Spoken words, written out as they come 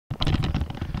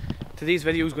Today's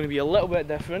video is going to be a little bit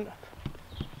different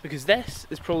because this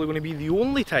is probably going to be the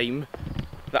only time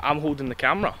that I'm holding the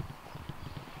camera.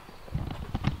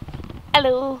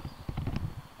 Hello.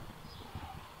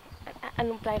 I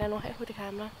know, Brian, I know how to hold the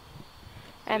camera.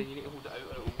 You need to hold it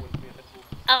out or it won't be visible.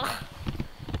 Oh,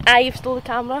 I've stole the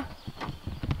camera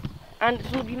and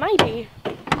it will be my day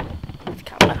with the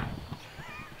camera.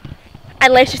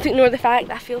 And let's just ignore the fact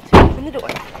that I failed to open the door.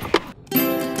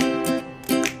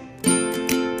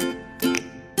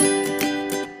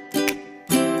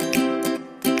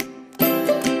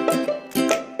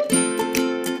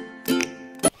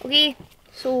 Okay,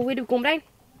 so where do we go, Brian?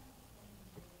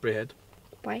 Brayhead.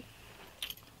 Why?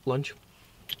 Lunch.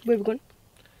 Where are we going?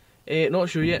 Not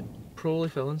sure yet. Probably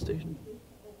filling station.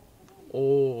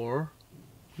 Or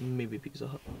maybe Pizza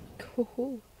Hut.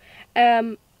 Cool.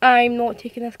 I'm not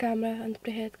taking this camera into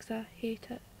Brayhead because I hate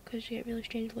it because you get really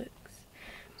strange looks.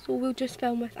 So we'll just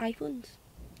film with iPhones.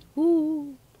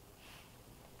 Ooh.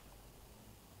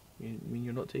 You mean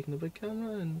you're not taking the big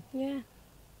camera? And Yeah.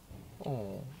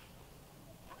 oh.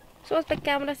 So it's big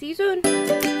camera, see you soon.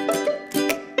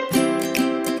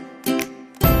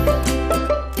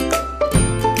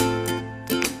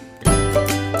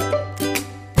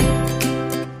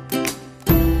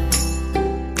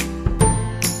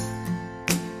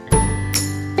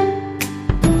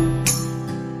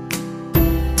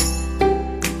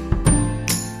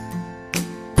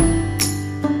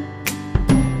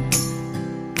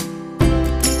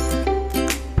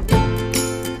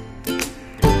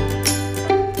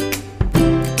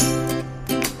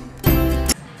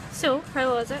 So,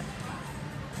 how was it?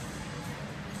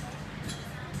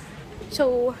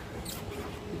 So,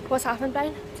 what's happened,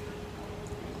 Brian?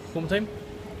 Home time?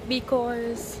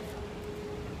 Because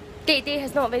date day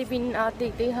has not really been our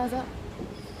date day, has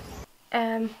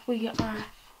it? We are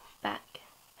back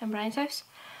in Brian's house.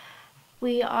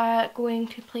 We are going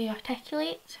to play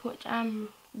Articulate, which I'm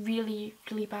really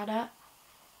bad at.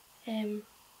 I'm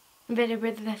very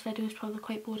aware that this video is probably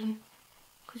quite boring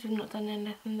because we've not done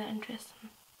anything that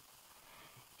interesting.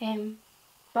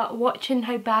 But watching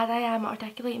how bad I am at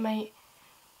Articulate might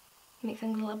make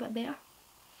things a little bit better.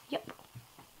 Yep.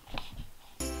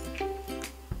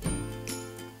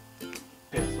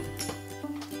 Person.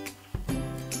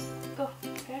 Go,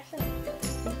 person.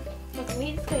 What's the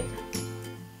way described?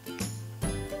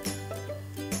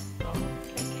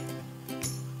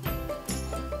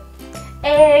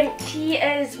 He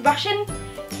is Russian.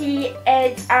 He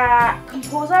is a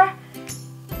composer.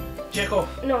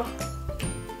 Chekhov. No.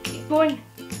 Keep going.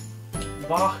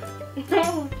 Bach.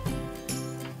 No.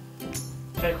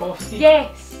 Tchaikovsky.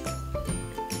 Yes.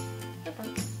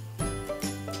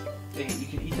 You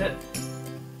can eat it.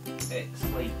 It's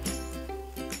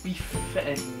like beef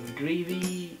and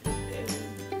gravy.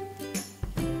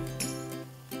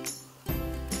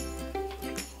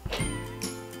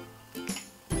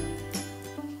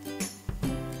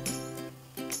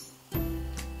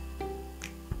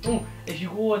 Oh, if you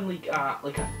go on like a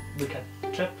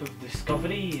trip of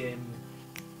discovery,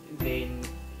 then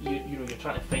you know you're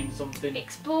trying to find something.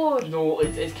 Explore. No,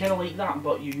 it's kind of like that,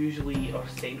 but you usually are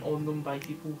sent on them by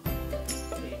people.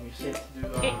 You're sent to do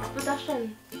a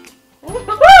Expedition.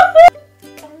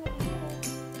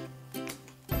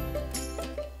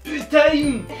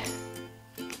 time.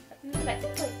 Next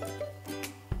point.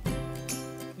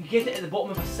 You get it at the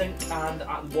bottom of a sink and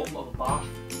at the bottom of a bath.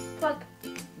 Plug.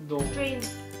 No. Drain.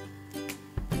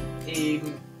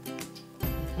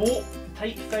 Boat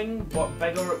type thing, but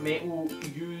bigger metal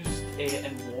used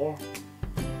in war.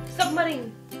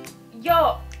 Submarine.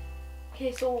 Yacht.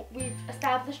 Okay, so we've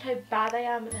established how bad I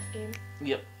am at this game.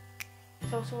 Yep.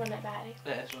 It's also running out of battery.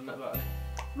 It is running out of battery.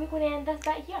 We're going to end this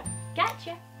bit here.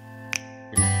 Gotcha.